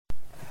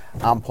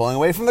I'm pulling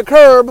away from the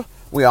curb.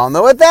 We all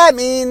know what that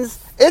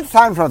means. It's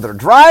time for another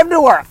drive to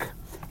work.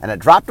 And I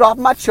dropped off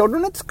my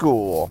children at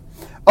school.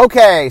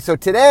 Okay, so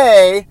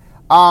today,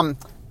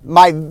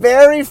 my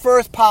very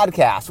first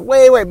podcast,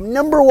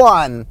 number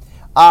one,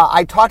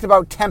 I talked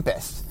about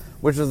Tempest,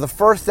 which was the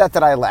first set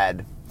that I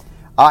led.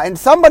 And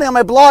somebody on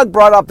my blog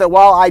brought up that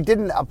while I did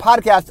a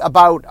podcast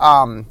about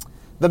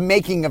the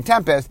making of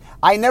Tempest,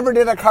 I never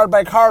did a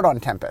card-by-card on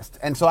Tempest.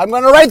 And so I'm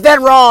going to right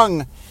that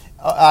wrong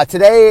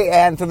today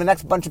and for the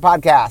next bunch of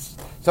podcasts.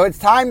 So it's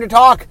time to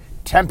talk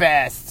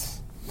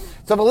Tempest.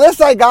 So the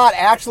list I got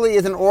actually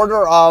is in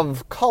order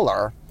of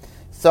color.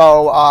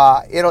 So,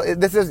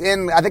 this is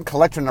in, I think,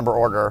 collection number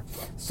order.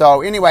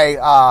 So anyway,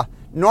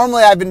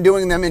 normally I've been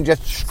doing them in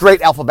just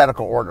straight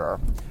alphabetical order.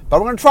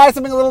 But we're going to try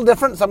something a little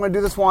different. So I'm going to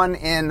do this one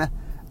in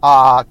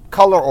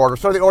color order.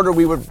 So the order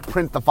we would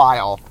print the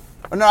file.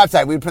 Oh, no,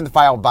 outside. We would print the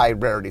file by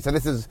rarity. So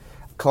this is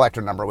collector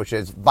number, which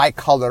is by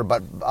color,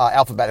 but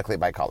alphabetically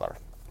by color.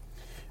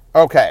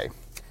 Okay.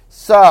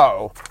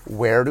 So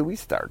where do we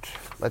start?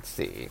 Let's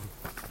see.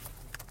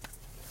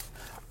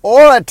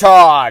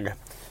 Oratog.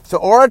 So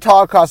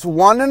Oratog costs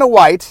 1 and a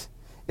white.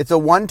 It's a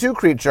 1/2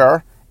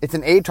 creature. It's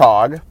an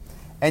ATOG.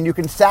 And you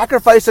can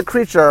sacrifice a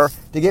creature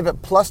to give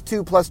it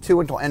 +2/+2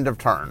 until end of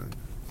turn.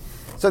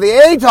 So the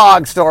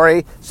ATOG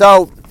story.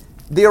 So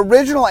the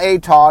original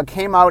ATOG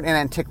came out in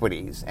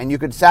Antiquities. And you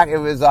could it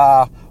was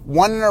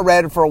 1 and a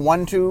red for a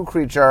 1/2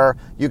 creature.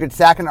 You could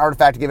sack an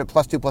artifact to give it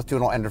 +2/+2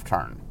 until end of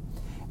turn.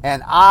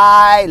 And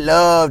I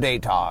loved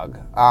ATOG.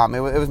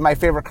 It was my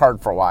favorite card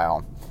for a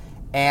while.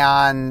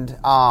 And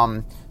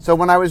so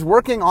when I was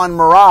working on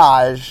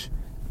Mirage,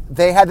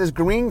 they had this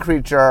green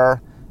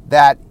creature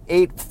that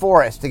ate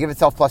forest to give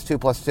itself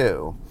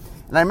 +2/+2.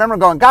 And I remember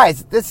going,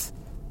 guys, this,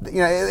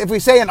 if we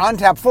say an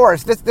untapped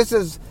forest, this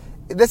is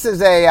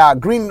a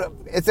green.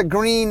 It's a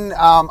green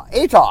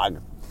ATOG.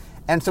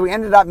 And so we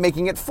ended up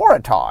making it for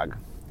ATOG.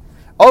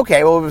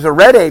 Okay, well, it was a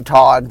red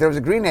ATOG. There was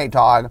a green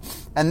ATOG.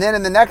 And then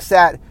in the next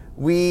set,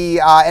 we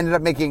ended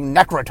up making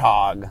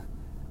Necrotog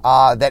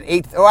that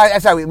ate.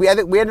 We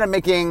ended up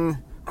making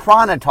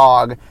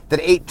Chronotog that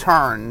ate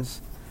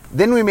turns.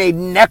 Then we made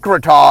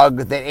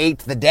Necrotog that ate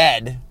the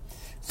dead.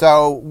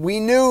 So we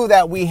knew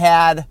that we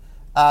had.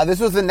 This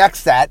was the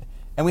next set,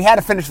 and we had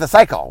to finish the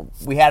cycle.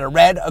 We had a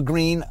red, a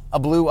green, a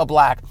blue, a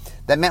black.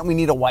 That meant we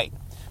need a white.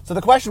 So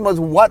the question was,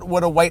 what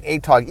would a white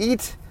ATOG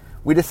eat?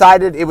 We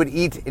decided it would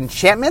eat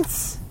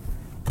enchantments,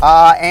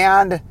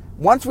 and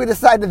once we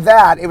decided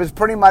that, it was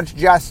pretty much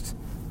just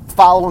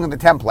following the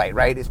template,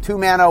 right? It's 2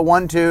 mana,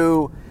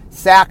 1/2,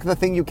 sack the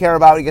thing you care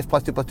about, it gets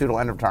 +2/+2 till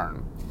end of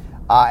turn.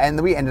 And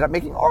then we ended up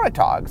making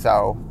Oratog.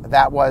 So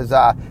that was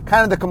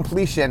kind of the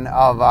completion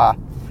of.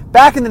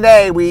 Back in the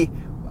day,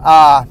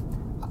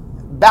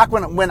 back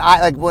when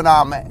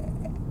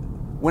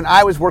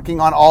I was working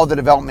on all the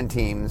development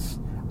teams,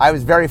 I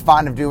was very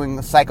fond of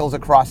doing cycles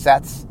across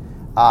sets.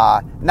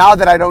 Now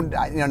that I don't,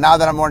 now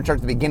that I'm more in charge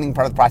of the beginning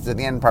part of the process,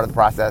 the end part of the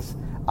process.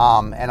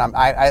 And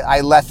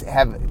I less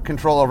have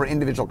control over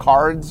individual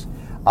cards.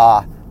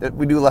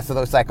 We do less of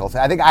those cycles.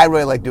 I think I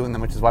really like doing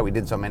them, which is why we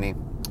did so many.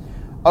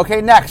 Okay,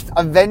 next,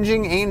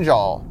 Avenging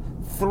Angel.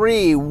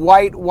 3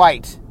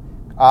 white.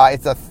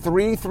 It's a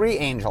 3/3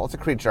 angel. It's a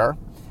creature.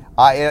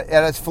 It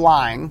is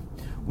flying.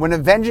 When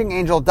Avenging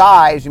Angel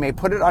dies, you may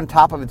put it on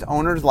top of its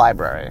owner's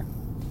library.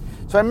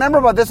 So I remember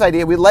about this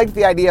idea. We liked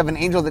the idea of an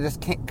angel that just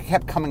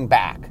kept coming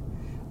back.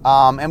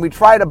 And we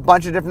tried a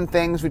bunch of different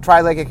things. We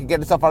tried it could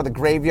get itself out of the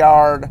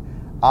graveyard.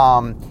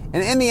 And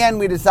in the end,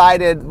 we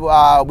decided,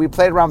 we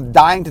played around with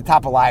dying to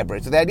top a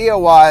library. So the idea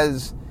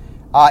was,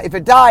 if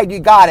it died, you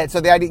got it. So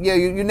the idea,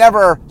 you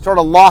never sort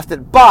of lost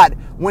it. But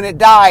when it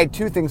died,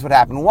 2 things would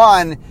happen.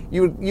 One,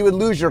 you would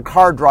lose your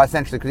card draw,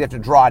 essentially, because you have to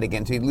draw it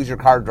again. So you'd lose your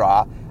card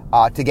draw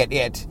to get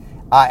it.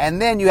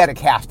 And then you had to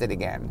cast it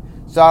again.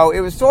 So it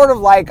was sort of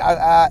like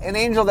an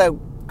angel that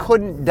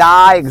couldn't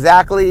die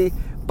exactly,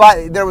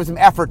 but there was some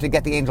effort to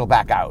get the angel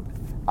back out.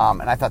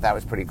 And I thought that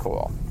was pretty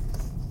cool.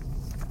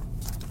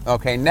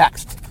 Okay,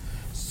 next.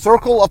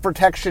 Circle of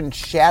Protection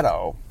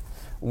Shadow.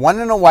 1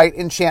 and a white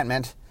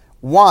enchantment.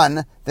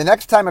 1, the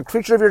next time a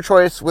creature of your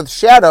choice with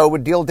Shadow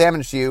would deal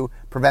damage to you,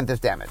 prevent this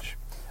damage.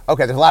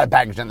 Okay, there's a lot of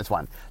baggage in this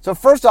one. So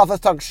first off,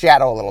 let's talk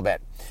Shadow a little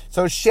bit.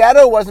 So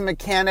Shadow was a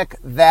mechanic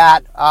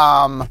that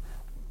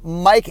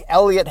Mike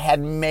Elliott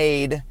had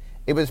made.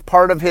 It was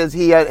part of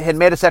he had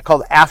made a set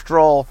called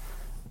Astral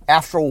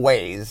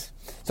Ways.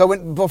 So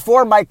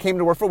before Mike came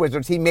to work for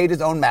Wizards, he made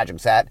his own Magic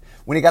set.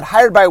 When he got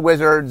hired by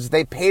Wizards,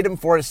 they paid him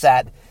for his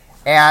set.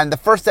 And the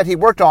first set he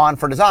worked on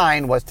for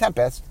design was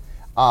Tempest.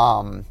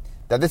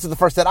 This is the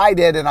first set I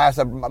did, and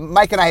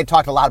Mike and I had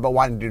talked a lot about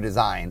wanting to do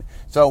design.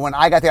 So when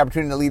I got the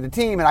opportunity to lead a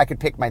team and I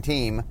could pick my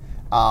team,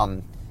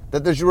 the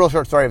real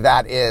short story of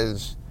that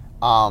is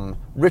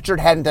Richard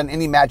hadn't done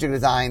any Magic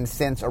design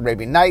since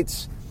Arabian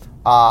Nights.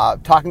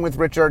 Talking with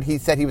Richard, he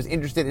said he was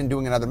interested in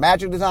doing another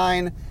Magic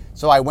design.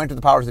 So I went to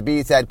the powers that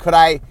be, said,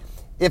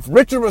 if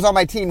Richard was on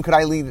my team, could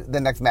I lead the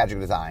next Magic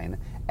design?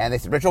 And they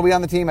said, Richard will be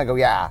on the team? I go,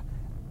 yeah.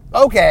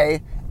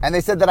 Okay. And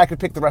they said that I could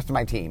pick the rest of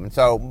my team. And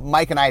so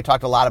Mike and I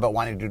talked a lot about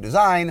wanting to do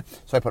design.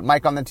 So I put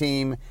Mike on the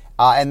team.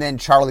 And then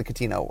Charlie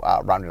Catino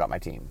rounded out my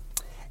team.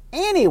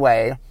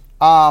 Anyway,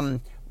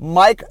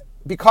 Mike,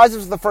 because this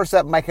was the first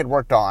set Mike had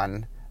worked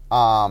on,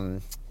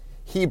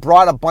 he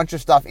brought a bunch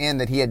of stuff in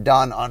that he had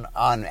done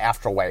on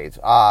Astral Waves.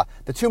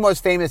 The two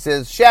most famous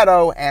is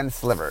Shadow and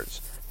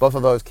Slivers. Both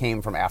of those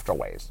came from Astral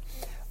Waves.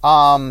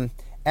 And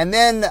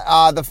then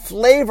the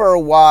flavor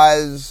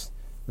was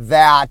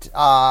that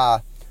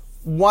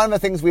one of the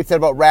things we said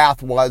about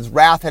Wrath was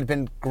Wrath had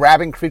been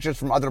grabbing creatures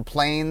from other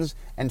planes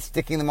and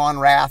sticking them on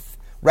Wrath.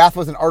 Wrath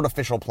was an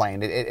artificial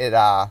plane,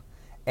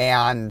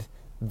 and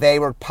they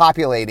were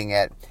populating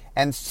it.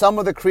 And some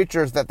of the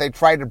creatures that they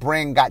tried to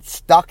bring got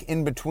stuck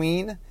in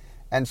between,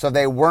 and so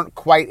they weren't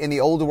quite in the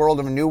old world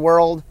of a new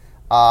world.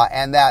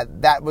 And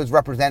that was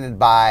represented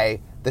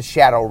by the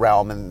Shadow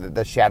realm and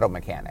the Shadow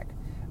mechanic.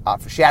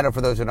 For Shadow,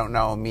 for those who don't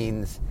know,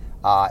 means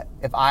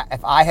if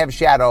I have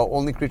Shadow,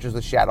 only creatures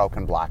with Shadow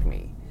can block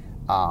me.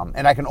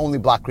 And I can only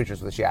block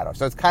creatures with Shadow.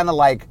 So it's kind of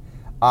like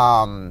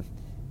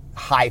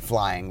high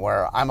flying,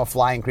 where I'm a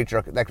flying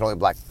creature that can only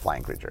block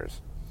flying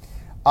creatures.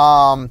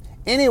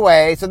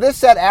 Anyway, so this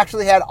set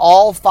actually had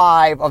all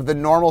 5 of the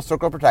normal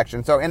circle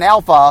protection. So in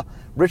Alpha,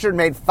 Richard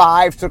made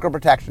 5 circle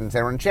protections.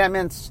 They were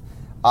enchantments.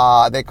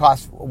 They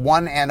cost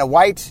 1 and a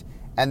white.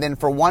 And then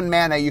for 1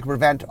 mana, you can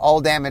prevent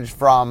all damage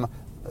from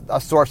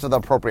a source of the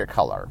appropriate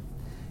color.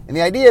 And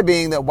the idea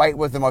being that white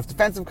was the most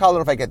defensive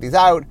color. If I get these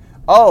out,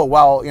 oh,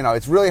 well,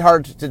 it's really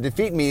hard to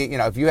defeat me.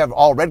 If you have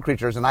all red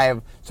creatures and I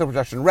have circle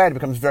protection red, it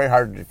becomes very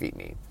hard to defeat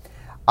me.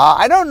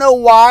 I don't know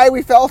why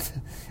we felt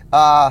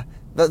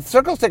the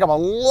circles take up a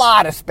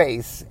lot of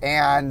space,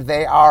 and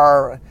they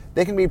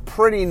can be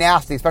pretty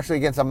nasty, especially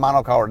against a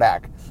monocolor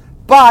deck.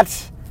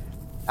 But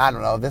I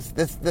don't know.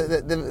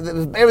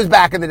 It was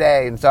back in the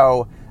day, and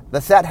so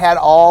the set had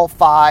all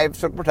 5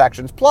 circle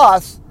protections.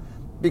 Plus,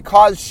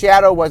 because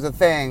Shadow was a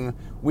thing,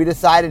 we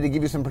decided to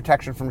give you some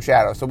protection from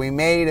Shadow. So we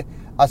made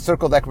a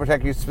circle that could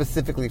protect you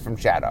specifically from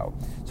Shadow.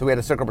 So we had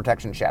a circle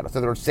protection Shadow.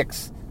 So there were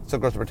 6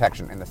 circles of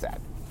protection in the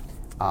set.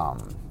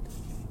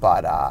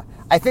 But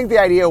I think the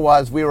idea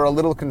was we were a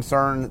little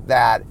concerned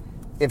that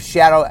if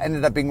Shadow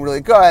ended up being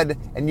really good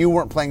and you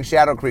weren't playing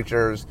Shadow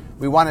creatures,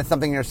 we wanted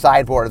something in your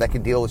sideboard that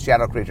could deal with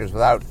Shadow creatures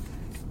without...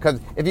 Because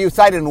if you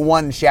side in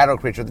 1 Shadow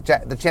creature,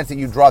 the chance that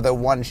you draw the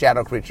 1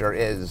 Shadow creature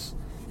is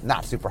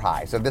not super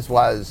high. So this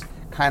was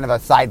kind of a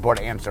sideboard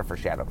answer for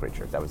Shadow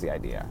creatures. That was the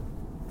idea.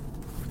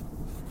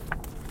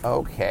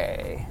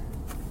 Okay.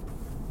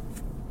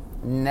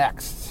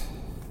 Next.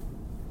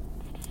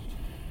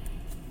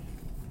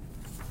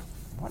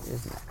 What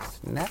is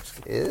next?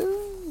 Next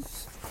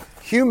is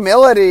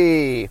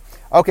Humility.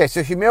 Okay,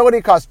 so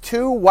Humility costs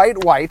 2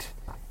 white.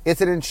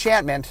 It's an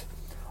enchantment.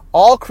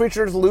 All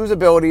creatures lose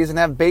abilities and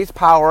have base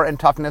power and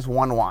toughness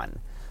 1/1.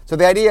 So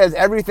the idea is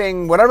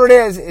everything, whatever it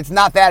is, it's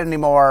not that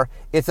anymore.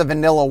 It's a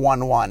vanilla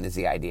 1/1 is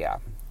the idea.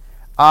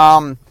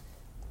 So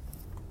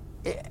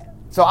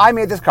I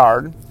made this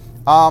card.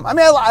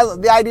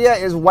 The idea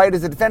is white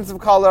is a defensive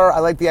color. I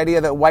like the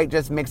idea that white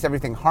just makes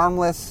everything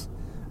harmless.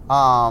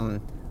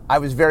 I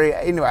was very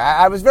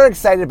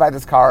excited by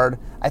this card.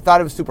 I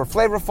thought it was super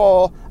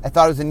flavorful. I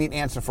thought it was a neat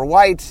answer for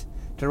white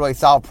to really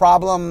solve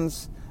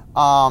problems.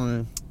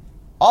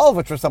 All of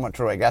which were somewhat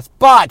true, I guess.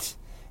 But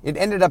it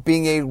ended up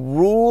being a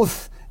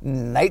rules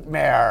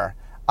nightmare.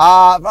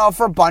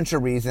 For a bunch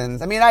of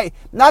reasons.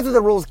 Not that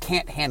the rules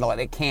can't handle it.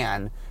 It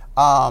can.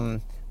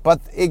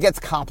 But it gets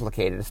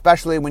complicated,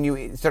 especially when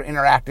you start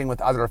interacting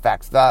with other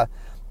effects. The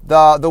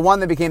one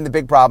that became the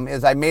big problem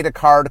is I made a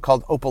card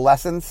called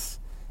Opalescence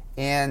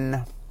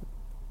in...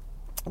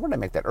 Where did I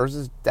make that?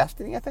 Urza's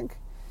Destiny, I think?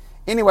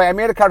 Anyway, I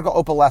made a card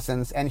called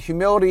Opalescence, and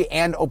Humility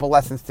and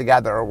Opalescence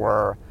together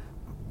were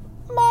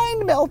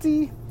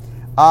mind-melty.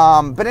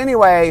 But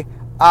anyway,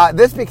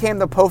 this became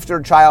the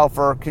poster child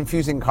for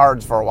confusing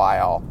cards for a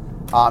while.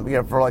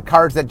 For like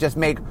cards that just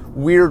make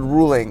weird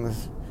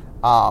rulings.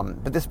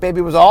 But this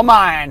baby was all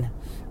mine.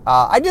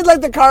 I did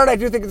like the card. I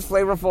do think it's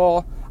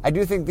flavorful. I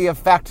do think the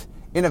effect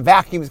in a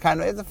vacuum is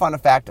it's a fun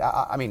effect.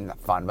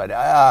 Not fun, but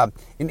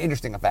an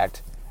interesting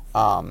effect.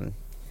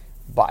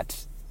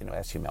 But,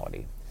 that's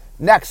Humility.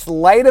 Next,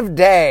 Light of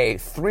Day.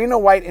 3 and a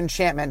white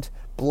enchantment.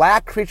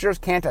 Black creatures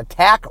can't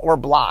attack or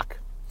block.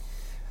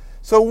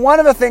 So one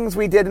of the things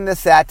we did in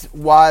this set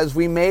was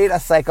we made a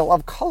cycle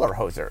of color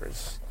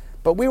hosers.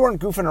 But we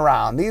weren't goofing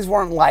around. These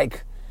weren't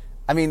like...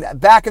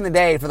 back in the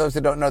day, for those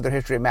that don't know their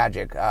history of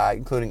Magic,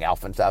 including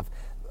Alpha and stuff,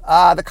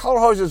 the color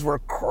hosers were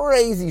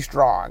crazy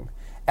strong.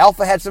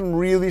 Alpha had some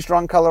really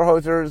strong color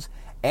hosers,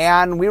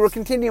 and we were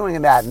continuing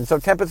in that. And so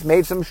Tempest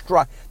made some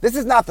strong... This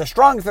is not the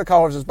strongest of the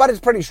color hosers, but it's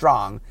pretty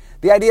strong.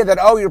 The idea that,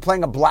 you're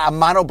playing a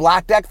mono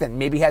black deck that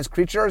maybe has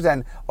creatures,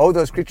 and,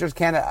 those creatures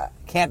can't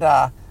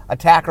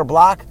attack or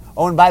block.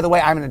 Oh, and by the way,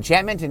 I'm an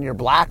enchantment, and you're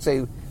black,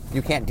 so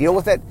you can't deal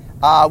with it,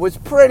 was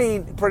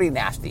pretty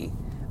nasty.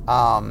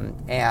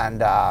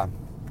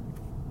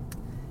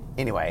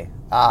 Anyway,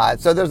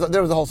 so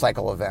there was a whole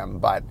cycle of them,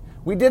 but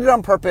we did it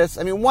on purpose.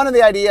 One of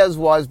the ideas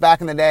was back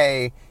in the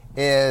day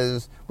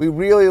is we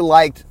really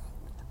liked,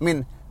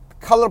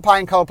 color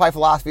pie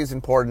philosophy is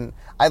important.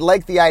 I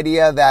like the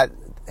idea that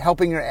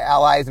helping your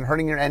allies and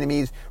hurting your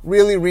enemies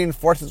really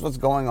reinforces what's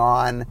going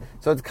on.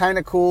 So it's kind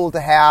of cool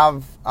to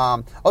have...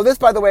 this,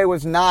 by the way,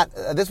 was not...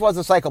 this was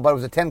a cycle, but it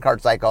was a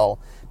 10-card cycle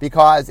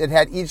because it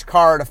had each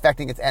card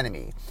affecting its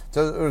enemy.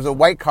 So there was a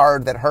white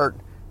card that hurt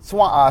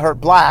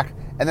black,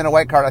 and then a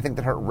white card, I think,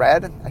 that hurt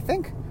red, I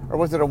think? Or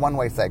was it a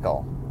one-way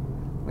cycle?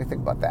 Let me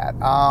think about that.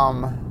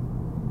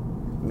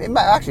 It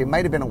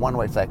might have been a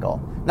one-way cycle.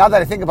 Now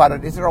that I think about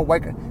it, is there a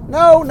white...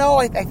 No,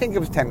 I think it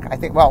was 10. I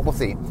think, well, we'll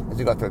see as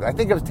we go through it. I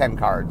think it was 10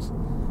 cards.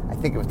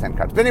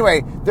 But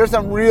anyway, there's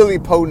some really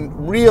potent,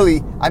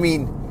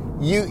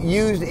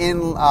 used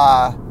in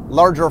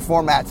larger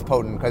formats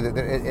potent, because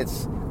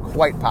it's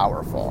quite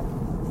powerful.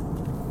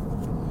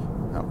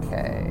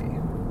 Okay.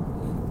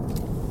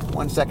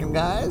 1 second,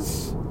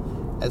 guys.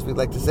 As we'd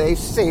like to say,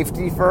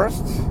 safety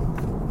first.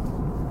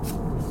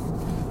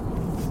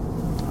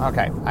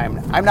 Okay,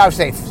 I'm now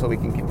safe, so we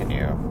can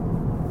continue.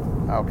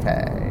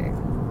 Okay.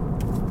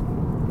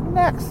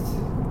 Next.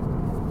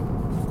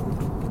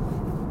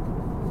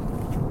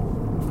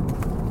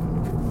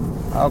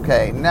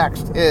 Okay,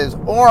 next is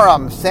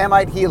Aurum,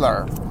 Samite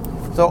Healer.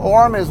 So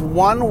Aurum is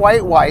 1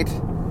 white,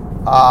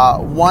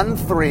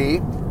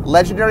 1/3,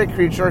 legendary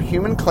creature,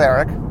 human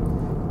cleric.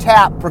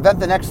 Tap, prevent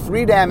the next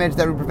 3 damage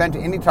that would prevent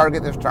any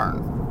target this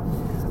turn.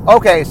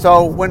 Okay,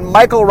 so when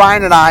Michael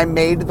Ryan and I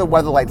made the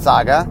Weatherlight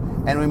Saga,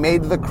 and we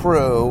made the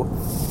crew,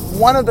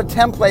 one of the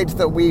templates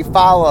that we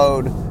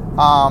followed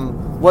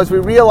was we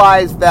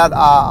realized that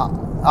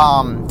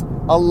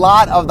a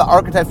lot of the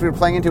archetypes we were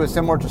playing into is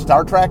similar to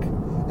Star Trek.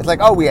 It's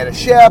like, we had a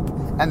ship,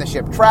 and the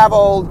ship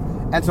traveled,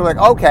 and so we're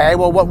like, okay,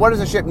 well, what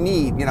does a ship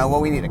need? We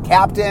need a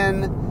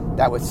captain.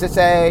 That was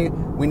Sisay.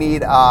 We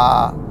need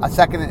a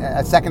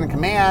second in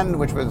command,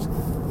 which was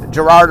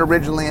Gerard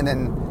originally, and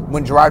then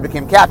when Gerard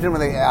became captain,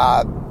 when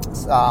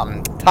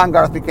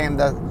Tongarth became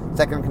the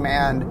second in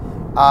command.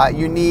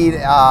 You need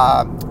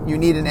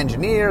an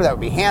engineer, that would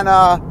be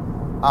Hannah,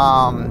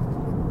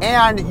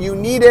 and you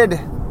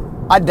needed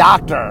a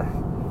doctor.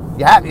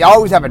 You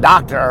always have a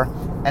doctor,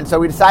 and so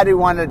we decided we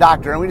wanted a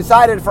doctor, and we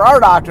decided for our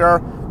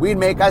doctor we'd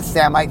make a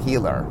Samite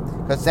Healer,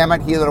 because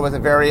Samite Healer was a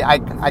very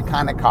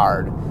iconic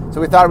card.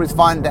 So we thought it was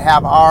fun to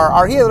have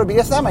our healer be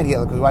a Samite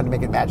Healer, because we wanted to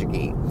make it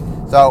magic-y.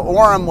 So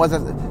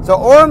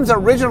Aurum's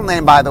original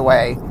name, by the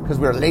way, because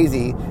we were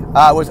lazy,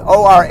 was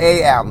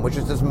Oram, which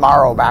is just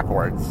Morrow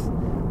backwards.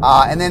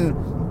 And then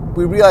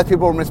we realized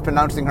people were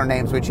mispronouncing her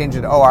name, so we changed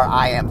it to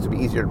Orim to be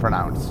easier to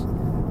pronounce.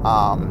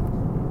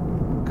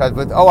 Because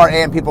with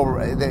Oram, people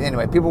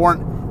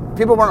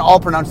weren't all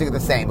pronouncing it the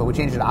same, but we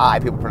changed it to I.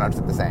 People pronounced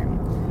it the same.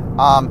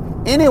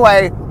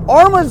 Anyway,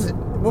 Aurum was,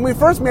 when we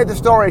first made the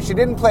story, she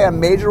didn't play a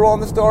major role in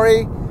the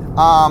story.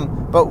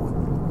 But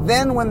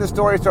then when the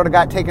story sort of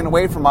got taken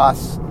away from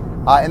us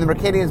in the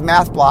Mercadian's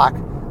Mass Block,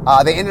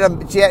 she ended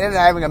up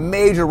having a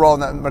major role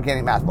in the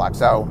Mercadian Mass Block.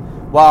 So.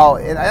 Well,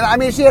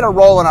 she had a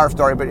role in our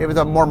story, but it was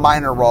a more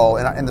minor role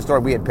in the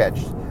story we had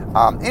pitched.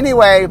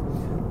 Anyway,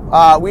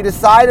 we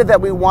decided that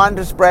we wanted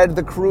to spread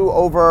the crew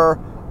over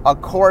a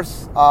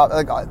course.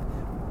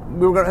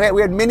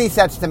 We had mini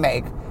sets to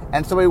make,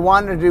 and so we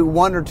wanted to do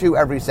 1 or 2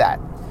 every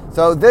set.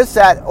 So this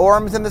set,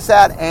 Aurum's in the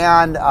set,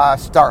 and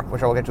Stark,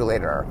 which I will get to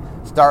later.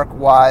 Stark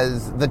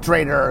was the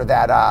traitor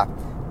that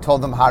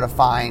told them how to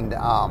find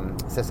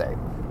Sisay.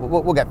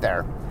 We'll get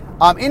there.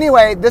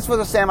 Anyway, this was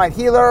a Samite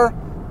Healer.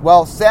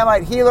 Well,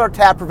 Samite Healer,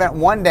 tap, prevent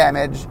 1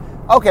 damage.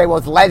 Okay, well,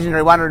 it's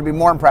legendary. We wanted her to be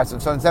more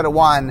impressive. So instead of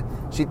 1,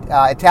 she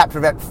tapped,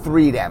 prevent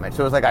 3 damage.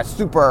 So it was like a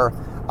super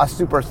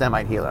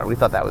Samite Healer. We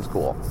thought that was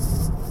cool.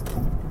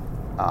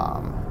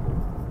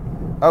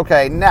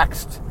 Okay,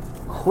 next.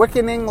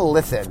 Quickening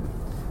Lycid.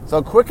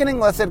 So Quickening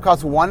Lycid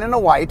costs 1 and a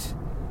white.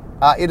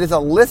 It is a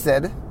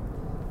Lycid.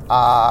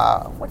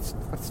 What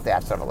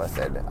stats are a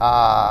Lycid?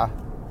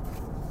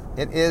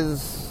 It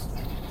is...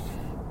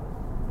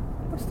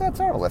 What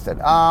stats are a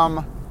Lycid?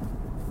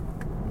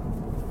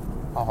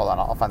 Hold on,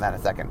 I'll find that in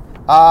a second.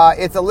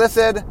 It's a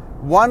Lycid,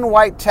 1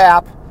 white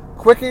tap.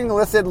 Quickening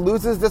Lycid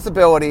loses this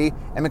ability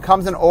and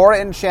becomes an aura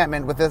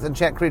enchantment with this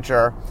enchant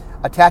creature.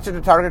 Attach it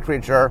to target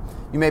creature.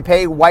 You may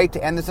pay white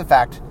to end this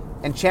effect.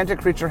 Enchanted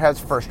creature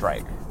has first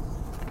strike.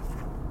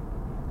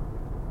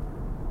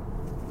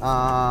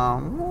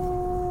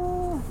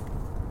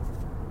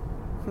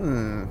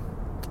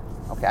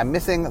 Okay, I'm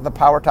missing the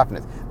power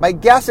toughness. My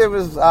guess it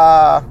was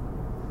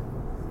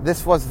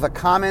this was the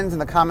commons,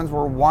 and the commons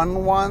were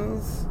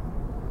 1/1s.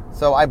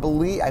 So I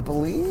believe.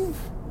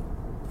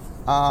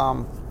 Hold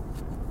on.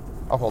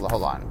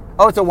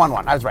 Oh, it's a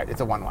 1/1. I was right. It's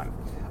a 1/1.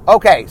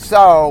 Okay,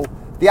 so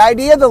the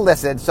idea of the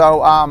Lycid.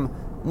 So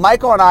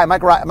Mike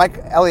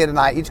Elliott and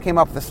I each came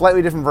up with a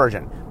slightly different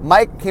version.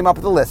 Mike came up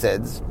with the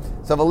Lycids.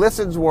 So the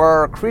Lycids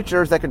were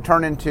creatures that could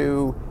turn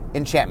into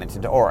enchantments,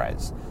 into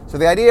auras. So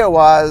the idea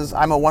was,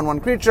 I'm a 1/1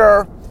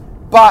 creature,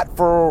 but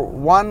for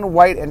 1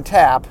 white and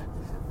tap,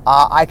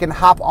 I can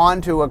hop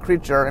onto a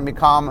creature and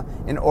become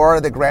an aura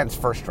that grants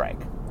first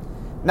strike.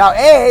 Now,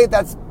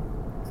 that's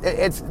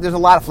there's a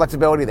lot of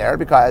flexibility there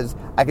because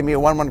I can be a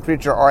 1/1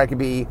 creature or I can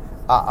be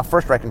a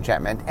first strike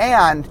enchantment.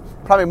 And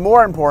probably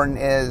more important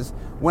is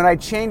when I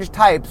change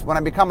types, when I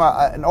become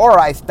an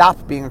aura, I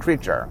stop being a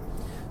creature.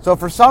 So if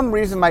for some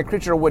reason my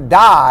creature would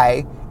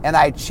die and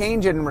I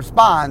change it in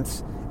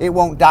response, it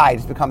won't die, it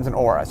just becomes an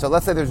aura. So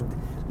let's say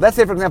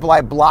for example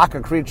I block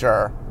a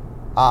creature.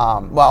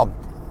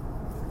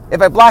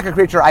 If I block a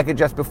creature, I could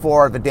just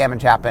before the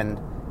damage happened,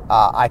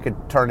 I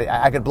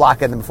could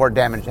block it, and before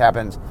damage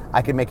happens,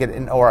 I could make it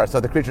an aura.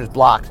 So the creature's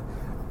blocked,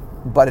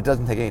 but it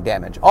doesn't take any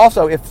damage.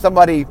 Also, if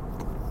somebody,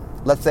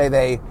 let's say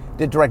they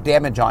did direct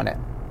damage on it,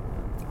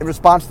 in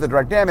response to the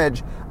direct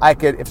damage, I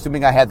could,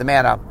 assuming I had the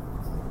mana,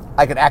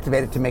 I could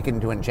activate it to make it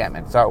into an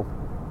enchantment. So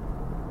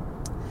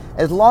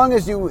as long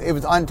as it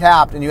was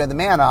untapped and you had the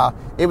mana,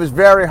 it was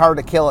very hard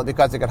to kill it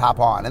because it could hop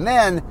on. And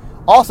then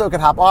also it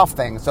could hop off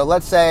things. So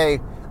let's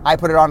say I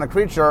put it on a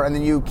creature and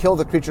then you kill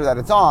the creature that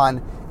it's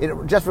on, it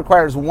just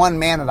requires 1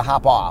 mana to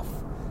hop off.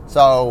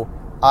 So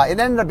it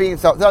ended up being,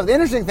 so the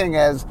interesting thing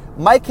is,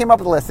 Mike came up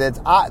with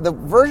Lissids. The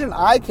version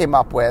I came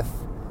up with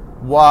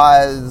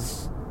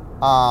was,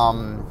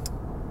 mine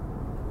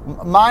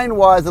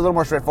was a little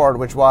more straightforward,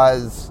 which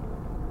was,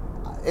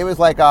 it was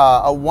like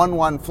a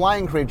 1/1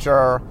 flying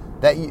creature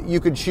that you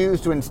could choose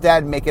to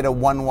instead make it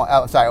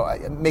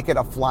make it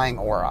a flying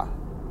aura.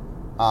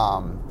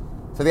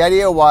 So the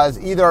idea was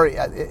either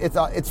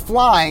it's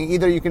flying,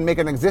 either you can make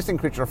an existing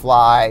creature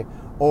fly,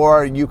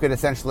 or you could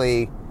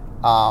essentially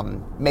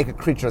make a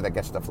creature that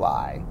gets to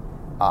fly.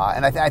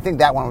 And I think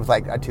that one was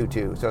like a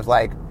 2/2. So it's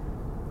like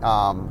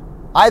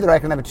either I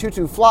can have a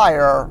 2/2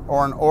 flyer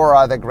or an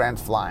aura that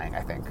grants flying,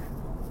 I think.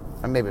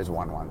 Or maybe it was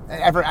 1/1.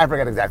 I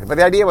forget exactly. But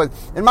the idea was,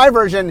 in my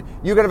version,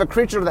 you could have a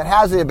creature that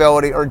has the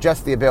ability or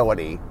just the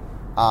ability.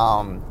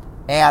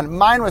 And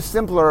mine was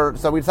simpler,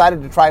 so we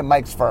decided to try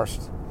Mike's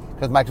first,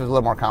 because Mike's was a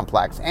little more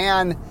complex.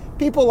 And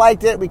people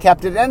liked it. We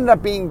kept it. It ended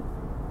up being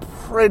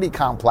pretty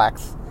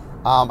complex.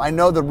 I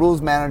know the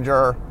rules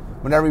manager,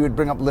 whenever we would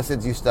bring up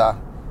Lissids, used to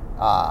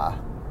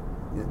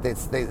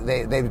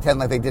they pretend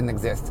like they didn't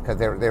exist because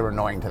they were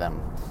annoying to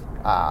them.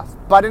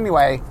 But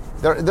anyway,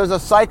 there's a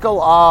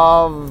cycle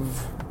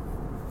of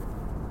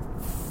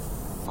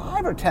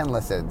 5 or 10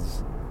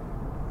 Lissids.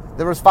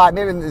 There was 5,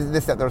 maybe in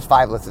this set there was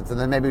 5 Lissids, and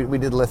then maybe we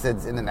did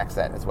Lissids in the next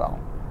set as well.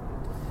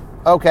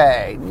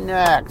 Okay,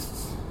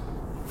 next.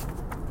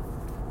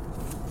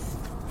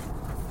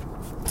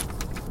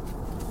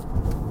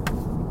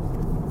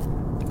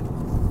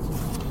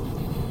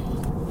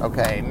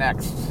 Okay,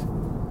 next.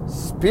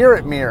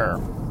 Spirit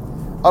Mirror.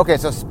 Okay,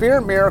 so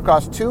Spirit Mirror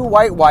costs 2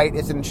 white.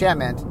 It's an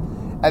enchantment.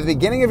 At the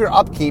beginning of your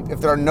upkeep,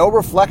 if there are no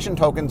reflection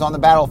tokens on the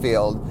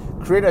battlefield,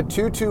 create a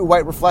 2/2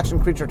 white reflection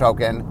creature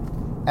token,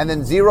 and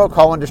then 0 :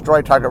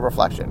 destroy target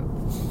reflection.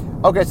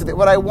 Okay, so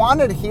what I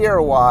wanted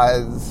here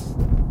was,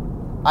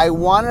 I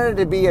wanted it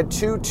to be a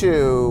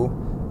 2/2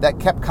 that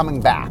kept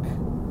coming back.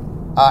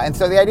 And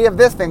so the idea of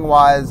this thing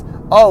was,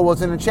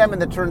 it's an enchantment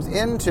that turns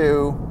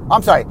into,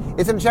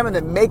 it's an enchantment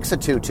that makes a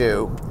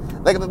 2/2.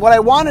 Like, what I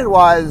wanted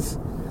was,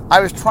 I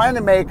was trying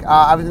to make,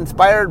 I was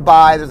inspired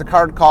by, there's a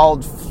card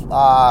called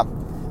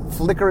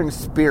Flickering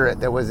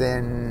Spirit that was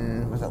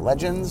in, was it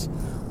Legends?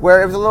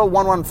 Where it was a little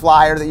 1/1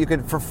 flyer that you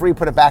could, for free,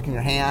 put it back in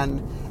your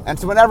hand. And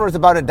so whenever it was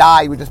about to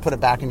die, you would just put it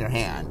back in your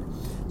hand.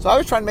 So I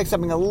was trying to make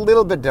something a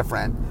little bit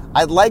different.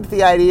 I liked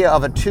the idea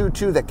of a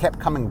 2/2 that kept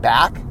coming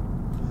back.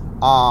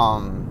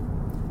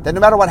 That no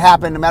matter what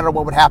happened, no matter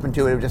what would happen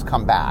to it, it would just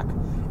come back.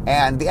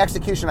 And the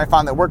execution I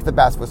found that worked the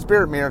best was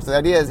Spirit Mirror. So the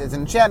idea is, it's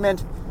an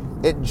enchantment,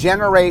 it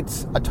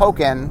generates a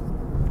token,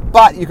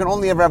 but you can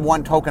only ever have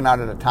 1 token out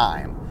at a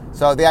time.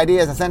 So the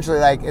idea is essentially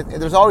like,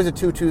 there's always a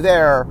 2/2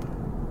 there.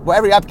 Well,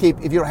 every upkeep,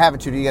 if you don't have a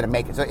 2/2, you got to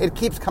make it. So it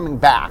keeps coming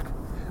back.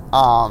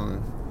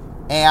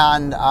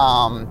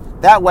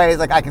 That way,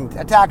 like, I can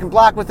attack and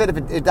block with it. If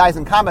it dies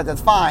in combat,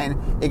 that's fine.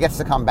 It gets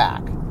to come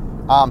back.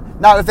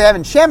 Now, if they have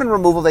enchantment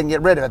removal, they can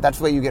get rid of it. That's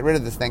the way you get rid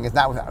of this thing. It's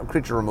not with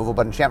creature removal,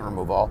 but enchantment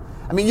removal.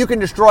 I mean, you can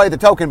destroy the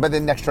token, but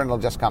then next turn it'll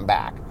just come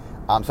back.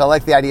 So I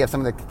like the idea of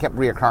something that kept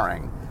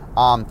reoccurring.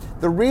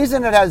 The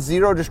reason it has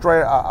 0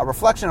 destroy a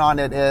reflection on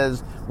it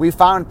is we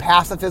found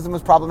pacifism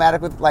was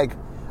problematic with, like,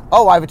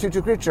 I have a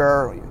 2/2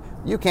 creature,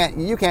 you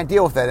can't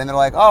deal with it. And they're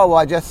like,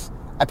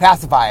 I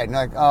pacify it. And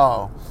you're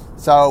like,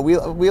 So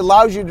we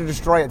allowed you to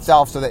destroy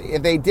itself, so that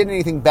if they did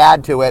anything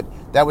bad to it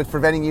that was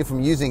preventing you from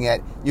using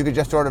it, you could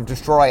just sort of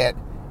destroy it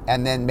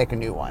and then make a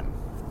new one.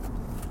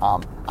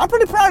 I'm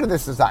pretty proud of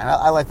this design.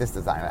 I like this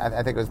design.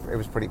 I think it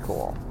was pretty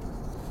cool.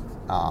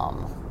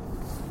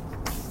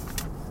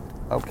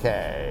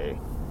 Okay.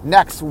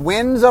 Next,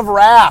 Winds of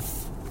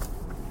Wrath.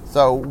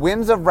 So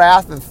Winds of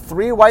Wrath is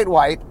 3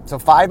 white, so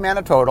 5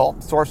 mana total,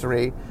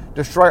 sorcery.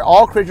 Destroy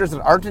all creatures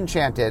that aren't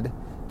enchanted.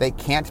 They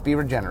can't be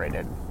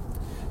regenerated.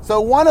 So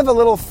one of the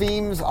little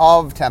themes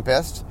of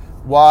Tempest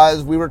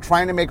was we were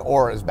trying to make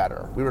auras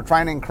better. We were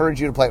trying to encourage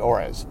you to play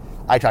auras.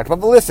 I talked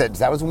about the Lissids.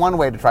 That was one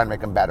way to try and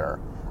make them better.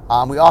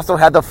 We also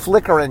had the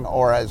flickering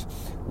auras,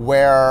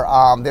 where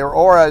they were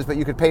auras, but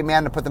you could pay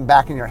mana to put them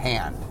back in your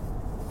hand.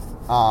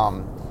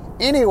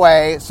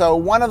 Anyway, so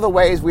one of the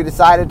ways we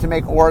decided to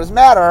make auras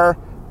matter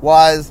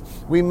was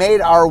we made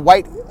our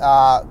white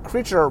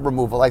creature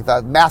removal, like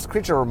the mass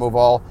creature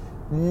removal,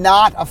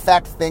 not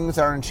affect things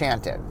that are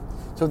enchanted.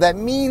 So what that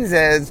means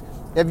is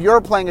if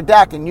you're playing a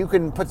deck and you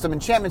can put some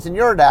enchantments in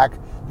your deck,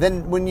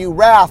 then when you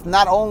wrath,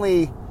 not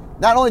only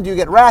do you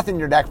get wrath in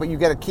your deck, but you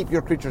get to keep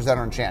your creatures that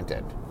are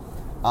enchanted.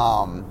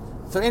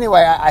 So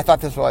anyway, I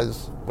thought this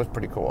was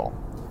pretty cool.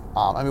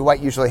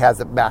 White usually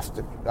has a mass,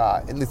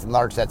 at least in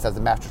large sets, has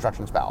a mass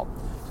destruction spell.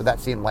 So that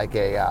seemed like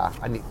a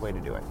neat way to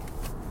do it.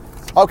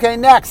 Okay,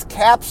 next,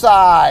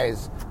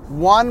 Capsize.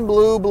 1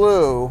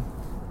 blue,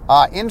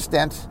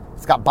 instant.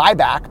 It's got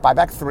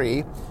buyback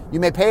 3. You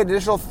may pay an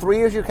additional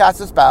 3 as you cast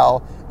a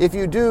spell. If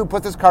you do,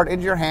 put this card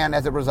into your hand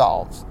as it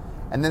resolves.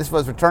 And this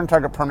was return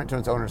target permanent to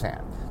its owner's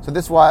hand. So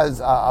this was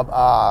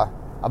a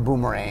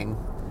boomerang.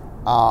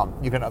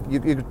 You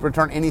can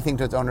return anything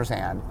to its owner's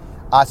hand.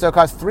 So it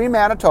costs 3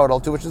 mana total,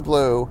 2 which is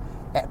blue.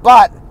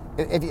 But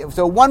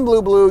so 1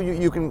 blue,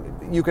 you can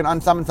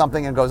unsummon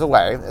something and it goes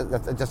away.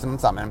 That's just an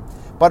unsummon.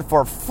 But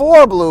for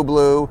 4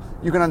 blue,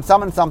 you can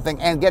unsummon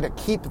something and get to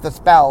keep the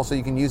spell so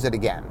you can use it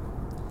again.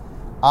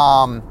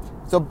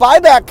 So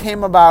buyback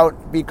came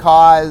about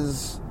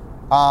because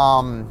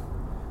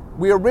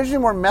we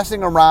originally were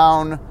messing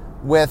around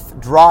with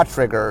draw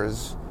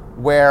triggers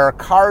where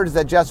cards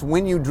that just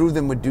when you drew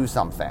them would do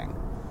something.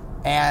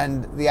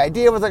 And the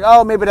idea was like,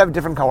 oh, maybe it'd have a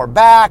different color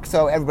back,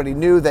 so everybody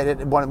knew that it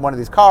wanted one of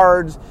these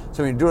cards.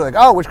 So we do it like,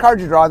 oh, which card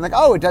you draw? And like,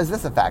 oh, it does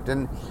this effect.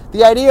 And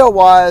the idea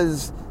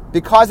was,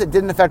 because it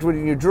didn't affect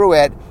when you drew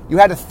it, you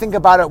had to think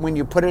about it when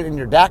you put it in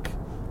your deck.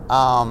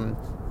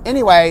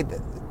 Anyway,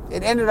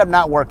 it ended up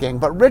not working.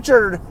 But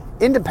Richard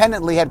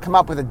independently had come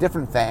up with a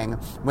different thing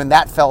when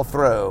that fell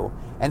through.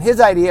 And his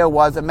idea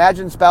was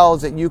imagine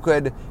spells that you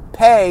could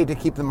pay to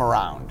keep them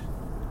around.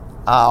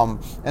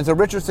 And so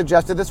Richard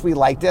suggested this. We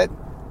liked it.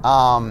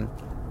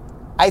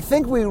 I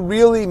think we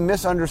really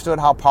misunderstood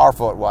how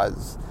powerful it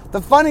was.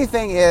 The funny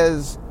thing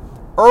is,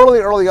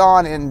 early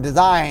on in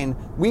design,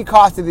 we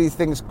costed these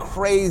things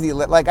crazy.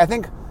 Like, I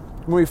think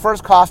when we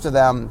first costed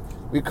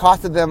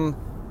them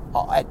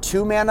at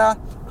 2 mana,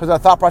 because our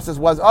thought process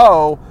was,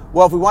 oh,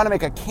 well, if we want to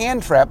make a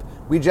cantrip,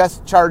 we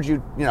just charge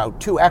you,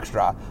 2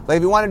 extra. Like,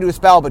 if you want to do a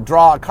spell but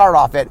draw a card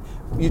off it,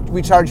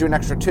 we charge you an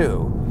extra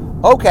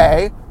 2.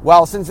 Okay,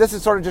 well, since this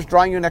is sort of just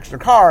drawing you an extra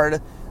card,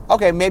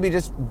 okay, maybe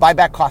just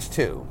buyback costs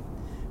 2.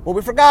 What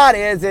we forgot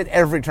is that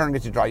every turn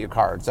gets to draw your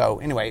card. So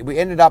anyway, we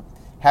ended up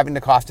having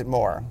to cost it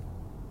more.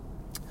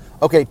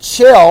 Okay,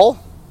 Chill,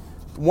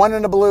 1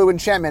 and a blue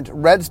enchantment.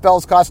 Red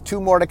spells cost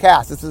 2 more to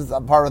cast. This is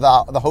a part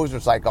of the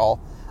Hoser cycle.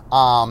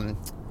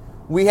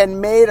 We had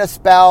made a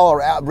spell,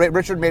 or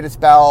Richard made a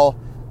spell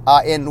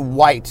in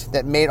white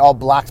that made all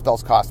black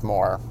spells cost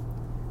more.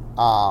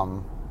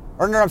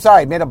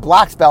 Made a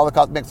black spell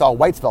that makes all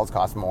white spells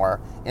cost more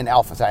in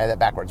alpha. Sorry, I had that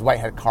backwards. White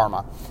had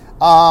karma.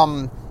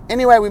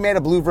 Anyway, we made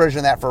a blue version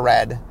of that for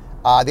red.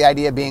 The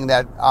idea being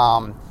that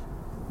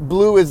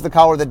blue is the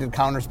color that did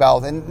counter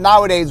spells, and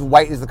nowadays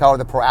white is the color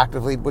that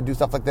proactively would do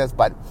stuff like this,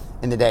 but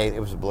in the day it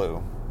was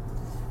blue.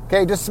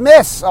 Okay,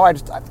 Dismiss. I'm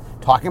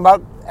talking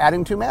about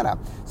adding 2 mana.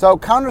 So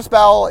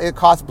counterspell, it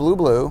costs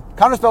blue.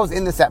 Counterspell was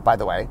in the set, by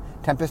the way.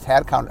 Tempest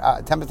had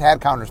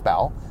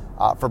counterspell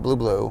for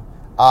blue.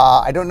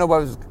 I don't know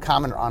what was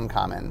common or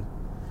uncommon.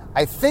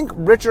 I think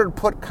Richard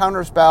put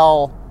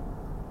counterspell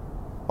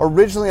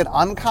originally at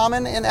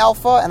uncommon in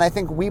alpha, and I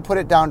think we put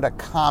it down to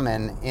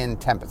common in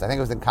Tempest. I think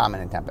it was in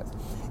common in Tempest.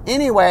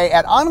 Anyway,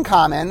 at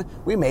uncommon,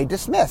 we made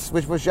Dismiss,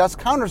 which was just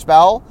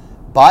counterspell,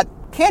 but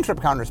cantrip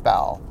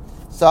counterspell.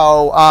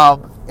 So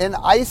in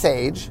Ice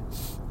Age,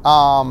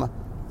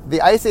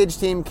 the Ice Age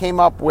team came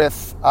up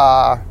with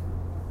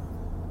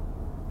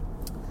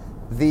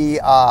the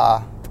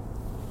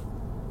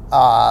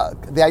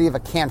idea of a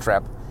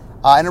cantrip.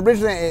 And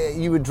originally,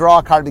 you would draw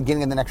a card at the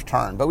beginning of the next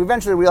turn. But we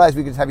eventually realized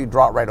we could have you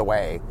draw it right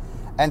away.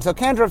 And so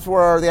cantrips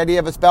were the idea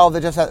of a spell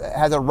that just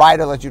has a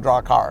rider that lets you draw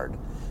a card.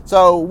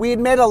 So we had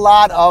made a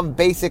lot of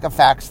basic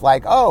effects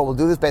like, oh, we'll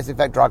do this basic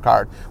effect, draw a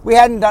card. We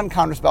hadn't done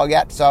counterspell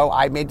yet, so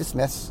I made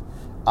Dismiss,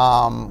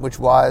 which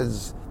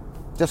was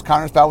just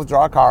counterspell with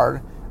draw a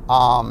card.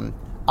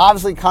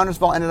 Obviously,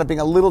 counterspell ended up being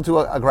a little too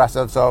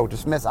aggressive, so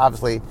Dismiss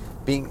obviously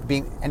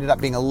ended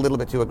up being a little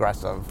bit too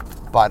aggressive.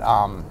 But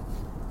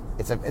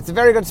it's a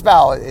very good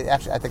spell. I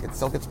think it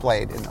still gets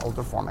played in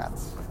older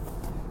formats.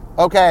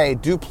 Okay,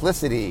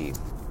 Duplicity.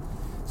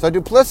 So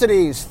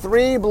Duplicity is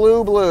 3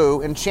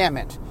 blue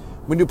enchantment.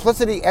 When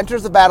Duplicity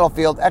enters the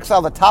battlefield,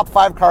 exile the top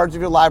 5 cards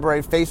of your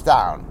library face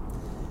down.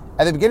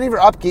 At the beginning of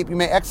your upkeep, you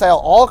may exile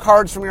all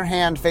cards from your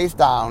hand face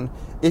down.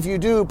 If you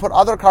do, put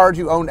other cards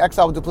you own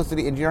exile with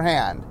Duplicity into your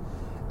hand.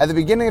 At the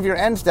beginning of your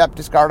end step,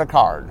 discard a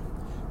card.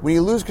 When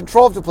you lose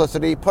control of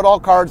Duplicity, put all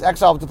cards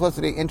exiled with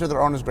Duplicity into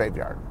their owner's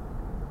graveyard.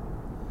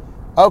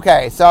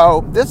 Okay,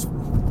 so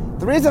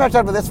the reason I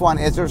talked about this one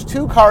is there's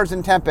 2 cards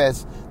in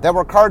Tempest that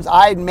were cards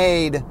I'd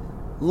made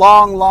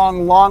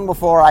long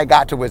before I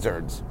got to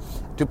Wizards.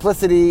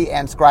 Duplicity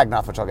and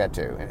Skragnoth, which I'll get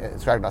to.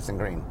 Skragnoth's in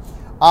green.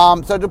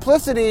 So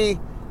Duplicity,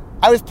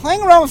 I was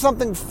playing around with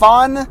something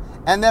fun,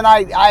 and then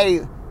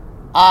I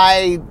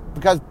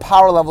because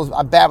power levels,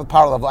 I'm bad with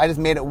power level, I just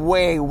made it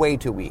way, way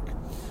too weak.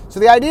 So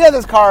the idea of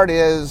this card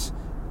is,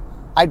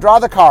 I draw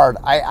the card,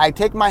 I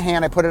take my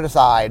hand, I put it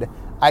aside,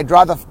 I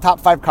draw the top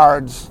 5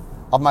 cards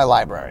of my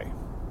library.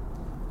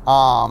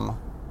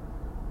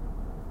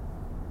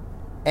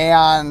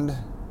 And,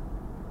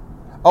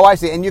 oh, I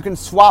see, and you can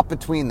swap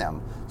between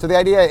them. So the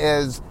idea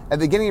is, at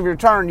the beginning of your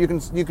turn, you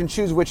can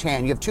choose which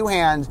hand. You have 2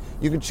 hands,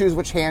 you can choose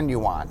which hand you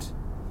want.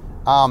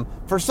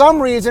 For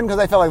some reason, because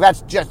I felt like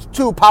that's just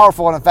too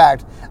powerful an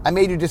effect, I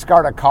made you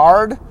discard a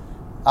card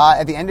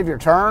at the end of your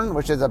turn,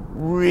 which is a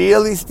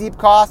really steep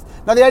cost.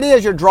 Now, the idea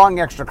is you're drawing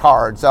extra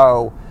cards,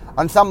 so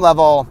on some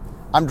level,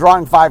 I'm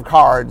drawing 5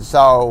 cards,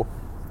 so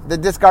the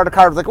discard a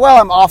card is like, well,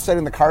 I'm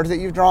offsetting the cards that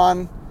you've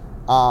drawn.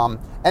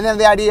 And then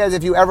the idea is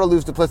if you ever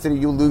lose duplicity,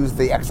 you lose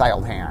the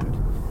exiled hand.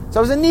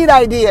 So it's a neat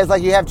idea. It's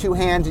like you have 2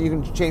 hands and you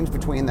can change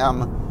between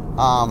them.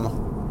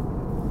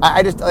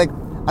 I just, like,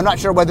 I'm not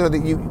sure whether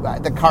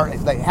the card,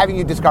 like, having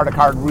you discard a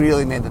card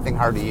really made the thing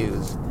hard to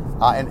use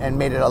and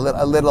made it a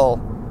little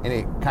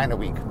kind of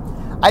weak.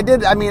 I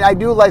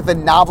do like the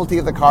novelty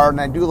of the card,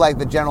 and I do like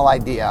the general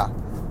idea.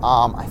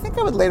 I think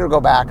I would later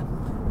go back.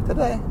 Did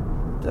I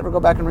ever go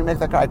back and remake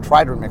that card? I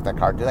tried to remake that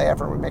card. Did I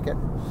ever remake it?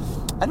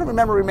 I don't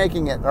remember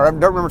remaking it, or I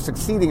don't remember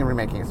succeeding in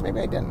remaking it, so maybe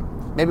I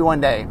didn't. Maybe one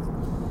day.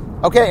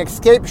 Okay,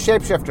 Escape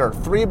Shapeshifter,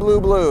 3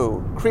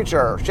 blue,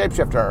 creature,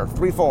 Shapeshifter,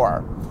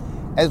 3/4.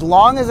 As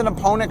long as an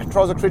opponent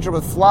controls a creature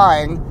with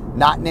flying,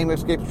 not named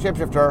Escape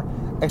Shapeshifter,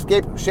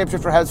 Escape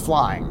Shapeshifter has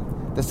flying.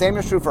 The same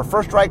is true for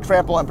First Strike,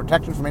 Trample, and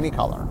Protection from any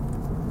color.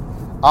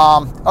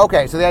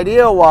 Okay, so the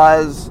idea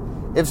was,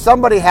 if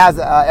somebody has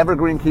an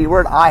evergreen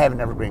keyword, I have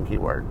an evergreen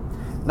keyword.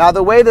 Now,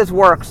 the way this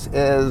works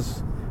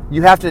is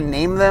you have to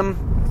name them.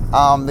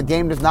 The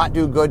game does not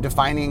do good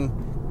defining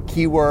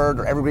keyword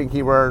or evergreen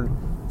keyword,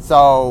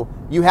 so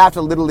you have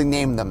to literally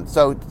name them.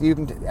 So you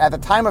can, at the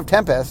time of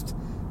Tempest,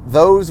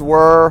 those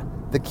were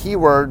the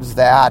keywords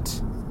that,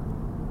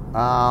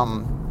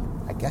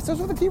 I guess those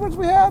were the keywords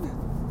we had?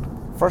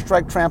 First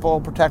Strike,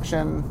 Trample,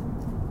 Protection,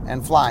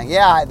 and Flying.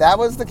 Yeah, that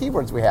was the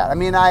keywords we had. I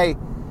mean, I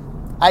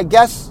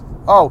guess,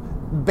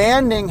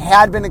 banding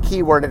had been a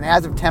keyword, and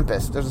as of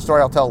Tempest, there's a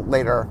story I'll tell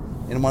later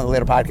in one of the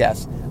later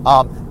podcasts.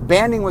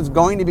 Banding was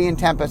going to be in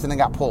Tempest and then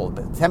got pulled,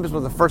 but Tempest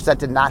was the first set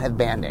to not have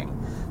banding.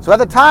 So at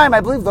the time,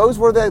 I believe those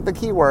were the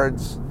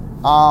keywords.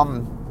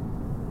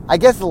 I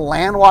guess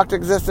Landwalk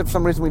existed. For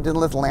some reason, we didn't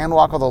list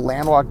Landwalk, although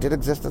Landwalk did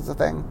exist as a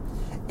thing.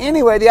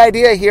 Anyway, the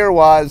idea here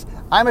was,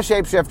 I'm a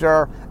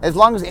shapeshifter. As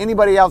long as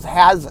anybody else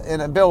has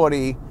an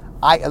ability,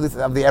 at least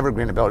of the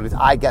evergreen abilities,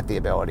 I get the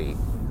ability.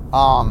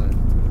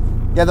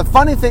 Yeah, the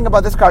funny thing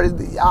about this card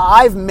is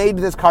I've made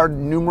this card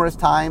numerous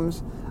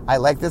times. I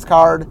like this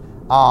card.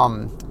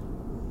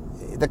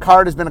 The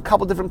card has been a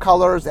couple different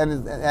colors,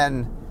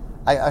 and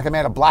I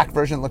made a black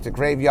version that looked at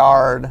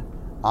Graveyard.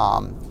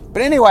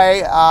 But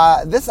anyway,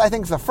 this I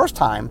think is the first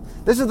time.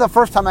 This is the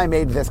first time I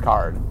made this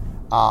card.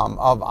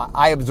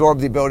 I absorb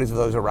the abilities of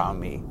those around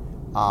me.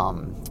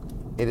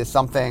 It is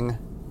something.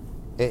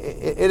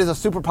 It is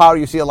a superpower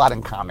you see a lot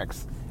in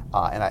comics,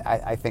 and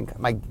I think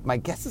my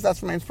guess is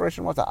that's where my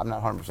inspiration was. I'm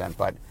not 100%,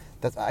 but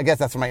I guess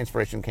that's where my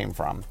inspiration came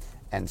from.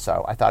 And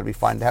so I thought it'd be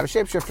fun to have a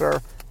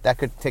shapeshifter that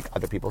could take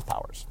other people's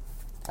powers.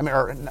 I mean,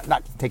 or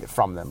not take it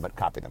from them, but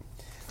copy them.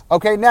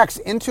 Okay, next,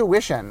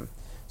 Intuition.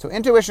 So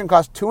Intuition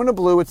costs 2 and a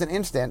blue. It's an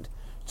instant.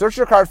 Search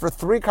your card for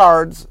 3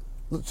 cards.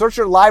 Search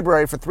your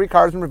library for 3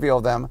 cards and reveal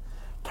them.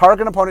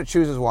 Target opponent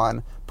chooses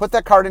one. Put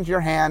that card into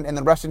your hand and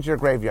the rest into your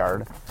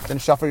graveyard. Then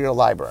shuffle your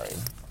library.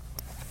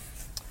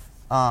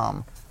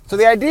 So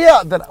the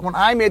idea that when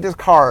I made this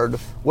card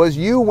was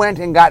you went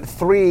and got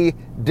 3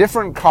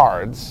 different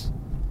cards,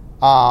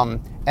 and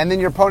then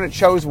your opponent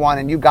chose one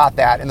and you got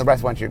that, and the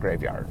rest went to your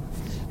graveyard.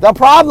 The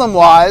problem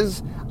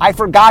was I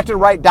forgot to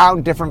write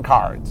down different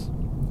cards.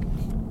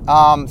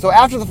 So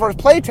after the first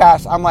play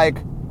test, I'm like,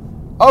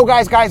 oh,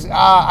 guys,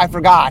 I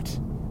forgot.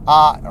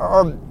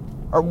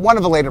 Or one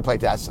of the later play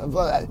tests.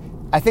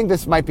 I think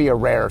this might be a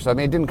rare, so I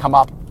mean, it didn't come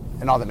up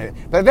and all that.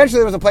 But eventually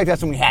there was a play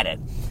test and we had it.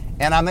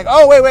 And I'm like,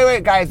 oh,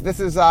 wait, guys, this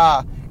is,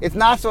 it's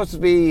not supposed to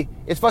be,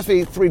 it's supposed to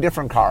be 3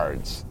 different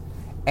cards.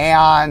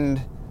 And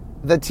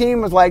the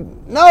team was like,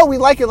 no, we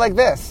like it like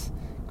this.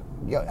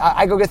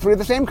 I go get 3 of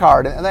the same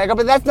card. And I go,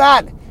 but that's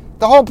not,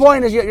 the whole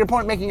point is your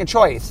opponent making a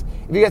choice.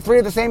 If you get 3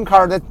 of the same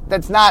card,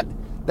 that's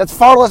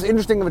far less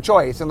interesting of a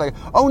choice. And like,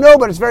 oh no,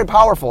 but it's very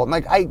powerful. I'm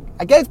like, I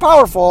get it's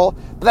powerful,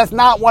 but that's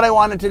not what I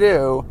wanted to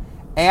do.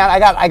 And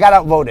I got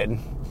outvoted.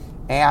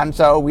 And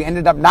so we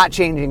ended up not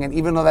changing it,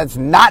 even though that's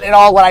not at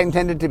all what I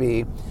intended to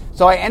be.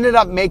 So I ended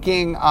up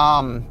making Gifts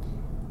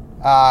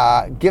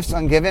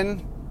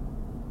Ungiven,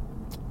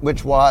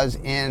 which was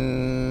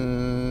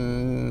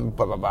in,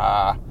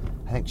 I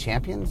think,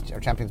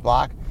 Champions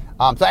Block.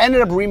 So I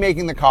ended up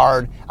remaking the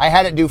card. I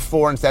had it do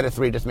 4 instead of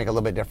 3 just to make it a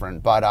little bit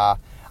different. But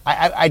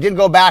I did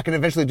go back and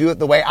eventually do it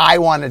the way I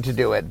wanted to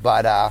do it.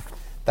 But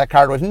that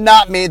card was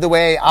not made the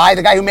way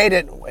the guy who made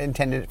it,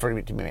 intended it for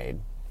it to be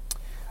made.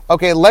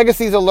 Okay,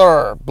 Legacy's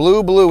Allure,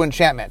 blue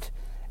enchantment.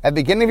 At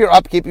the beginning of your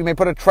upkeep, you may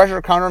put a treasure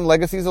counter on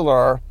Legacy's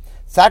Allure.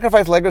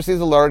 Sacrifice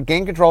Legacy's Allure,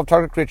 gain control of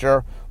target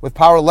creature with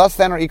power less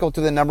than or equal to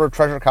the number of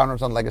treasure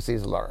counters on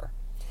Legacy's Allure.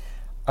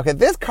 Okay,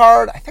 this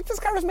card, I think this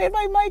card was made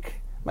by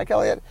Mike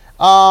Elliott.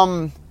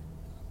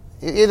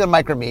 Either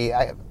Mike or me.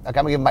 I'm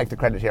going to give Mike the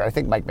credit here. I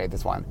think Mike made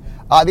this one.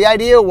 The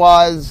idea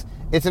was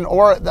it's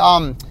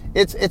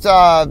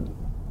a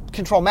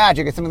control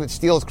magic. It's something that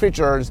steals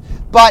creatures,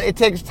 but it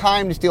takes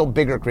time to steal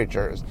bigger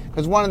creatures.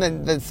 Because one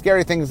of the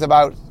scary things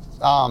about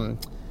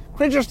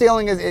creature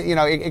stealing is,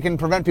 it can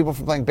prevent people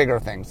from playing bigger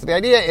things. So the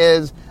idea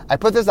is I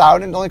put this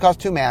out and it only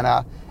costs 2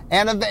 mana.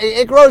 And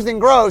it grows and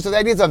grows, so the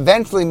idea is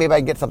eventually maybe I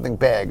can get something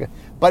big,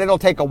 but it'll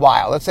take a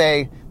while. Let's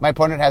say my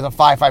opponent has a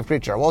 5/5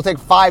 creature. Well, it'll take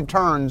 5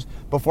 turns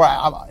before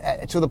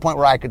to the point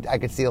where I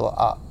could steal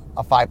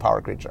a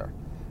 5-power creature.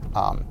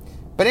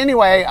 But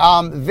anyway,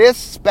 this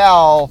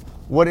spell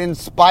would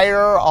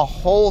inspire a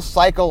whole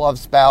cycle of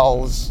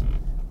spells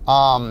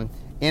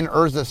in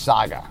Urza's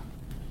Saga.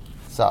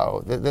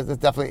 So this is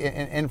definitely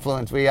an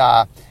influence.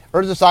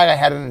 Urza's Saga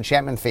had an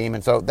enchantment theme,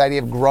 and so the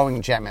idea of growing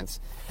enchantments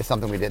is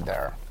something we did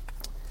there.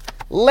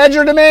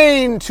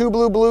 Legerdemain, 2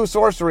 blue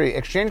sorcery.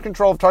 Exchange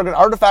control of target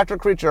artifact or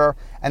creature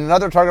and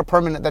another target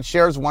permanent that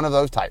shares one of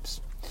those types.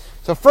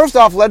 So first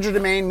off,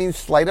 Legerdemain means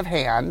sleight of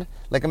hand,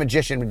 like a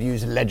magician would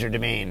use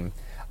Legerdemain.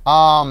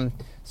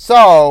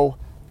 So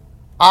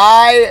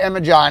I am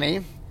a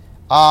Johnny.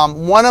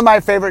 One of my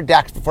favorite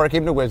decks before I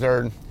came to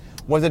Wizard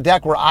was a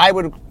deck where I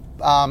would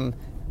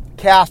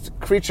cast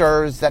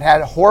creatures that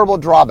had horrible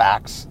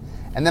drawbacks,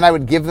 and then I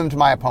would give them to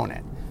my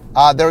opponent.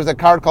 There was a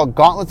card called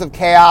Gauntlets of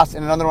Chaos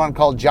and another one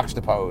called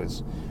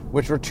Juxtapose,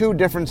 which were 2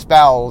 different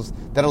spells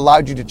that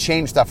allowed you to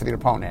change stuff with your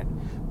opponent.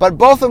 But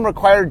both of them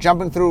required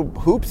jumping through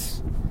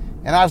hoops.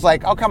 And I was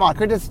like, oh, come on.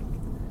 Can I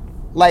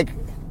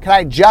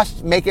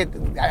just make it?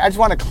 I just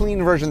want a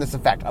clean version of this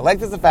effect. I like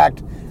this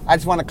effect. I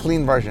just want a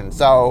clean version.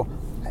 So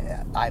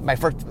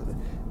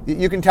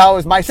you can tell it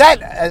was my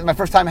set. My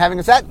first time having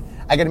a set.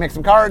 I get to make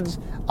some cards.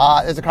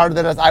 There's a card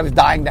that I was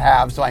dying to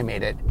have, so I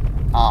made it.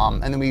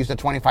 And then we used a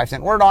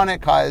 25-cent word on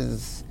it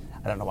because,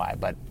 I don't know why,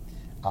 but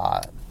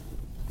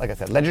like I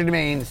said,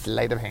 Legerdemain,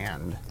 sleight of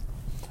hand.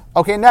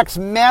 Okay, next,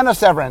 Mana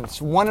Severance,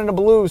 1 and a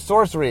blue,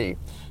 sorcery.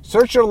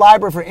 Search your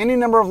library for any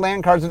number of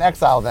land cards and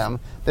exile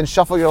them, then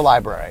shuffle your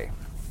library.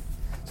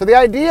 So the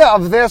idea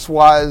of this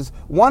was,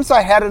 once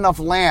I had enough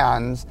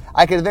lands,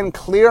 I could then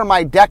clear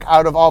my deck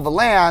out of all the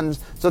lands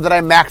so that I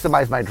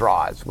maximize my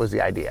draws, was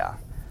the idea.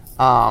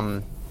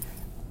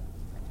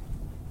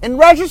 In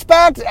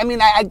retrospect,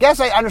 I guess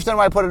I understand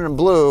why I put it in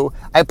blue.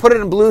 I put it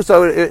in blue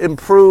so it would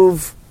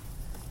improve,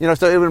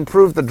 so it would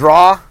improve the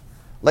draw.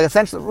 Like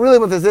essentially, really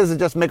what this is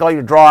just make all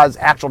your draws,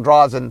 actual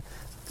draws, and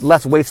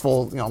less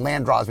wasteful,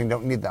 land draws when you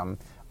don't need them.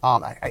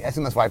 I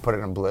assume that's why I put it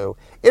in blue.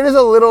 It is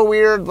a little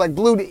weird, like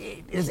blue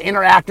is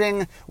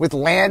interacting with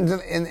lands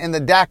in the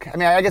deck.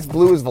 I guess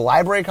blue is the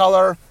library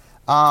color.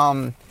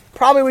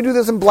 Probably we do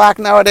this in black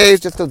nowadays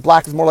just because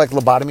black is more like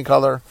lobotomy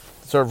color,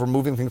 sort of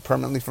removing things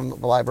permanently from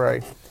the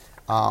library.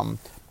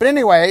 But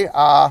anyway,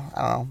 I don't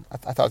know.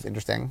 I thought it was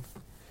interesting.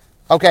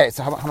 Okay,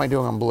 so how am I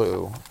doing on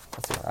blue?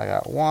 Let's see. I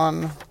got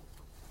 1,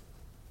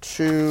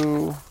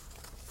 2,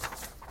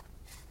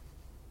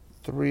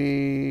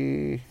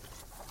 3.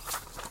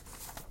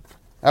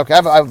 Okay, I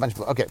have a bunch of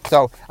blue. Okay,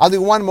 so I'll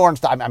do one more and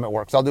stop. I'm at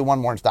work, so I'll do one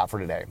more and stop for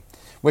today,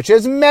 which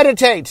is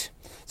Meditate.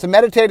 So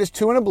Meditate is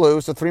 2 and a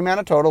blue, so 3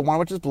 mana total, 1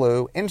 which is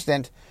blue,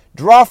 instant.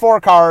 Draw 4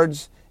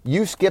 cards.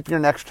 You skip your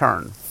next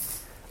turn.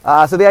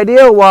 So the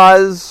idea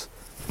was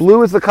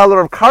blue is the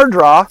color of card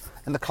draw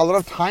and the color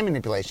of time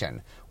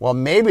manipulation. Well,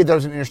 maybe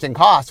there's an interesting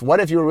cost. What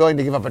if you were willing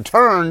to give up a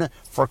turn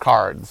for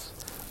cards?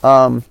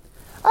 I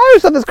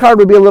always thought this card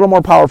would be a little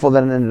more powerful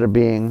than it ended up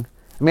being.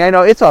 I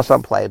know it's also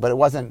in play, but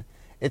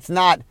it's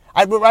not.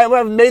 When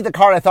I made the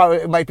card, I thought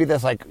it might be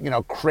this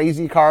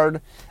crazy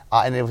card,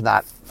 and it was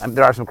not.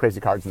 There are some crazy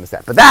cards in the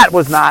set, but that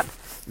was not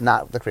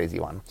the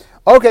crazy one.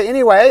 Okay,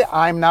 anyway,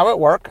 I'm now at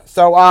work,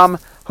 so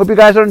hope you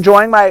guys are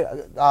enjoying my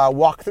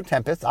walk through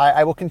Tempest.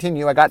 I will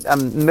continue. I got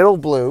middle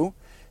blue.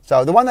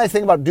 So the one nice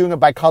thing about doing it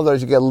by color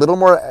is you get a little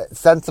more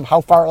sense of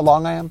how far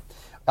along I am.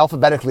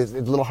 Alphabetically, it's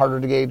a little harder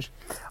to gauge.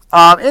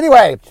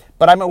 Anyway,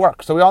 but I'm at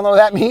work, so we all know what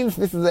that means.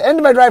 This is the end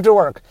of my drive to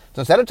work.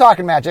 So instead of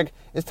talking magic,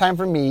 it's time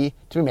for me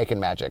to be making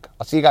magic.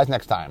 I'll see you guys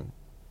next time.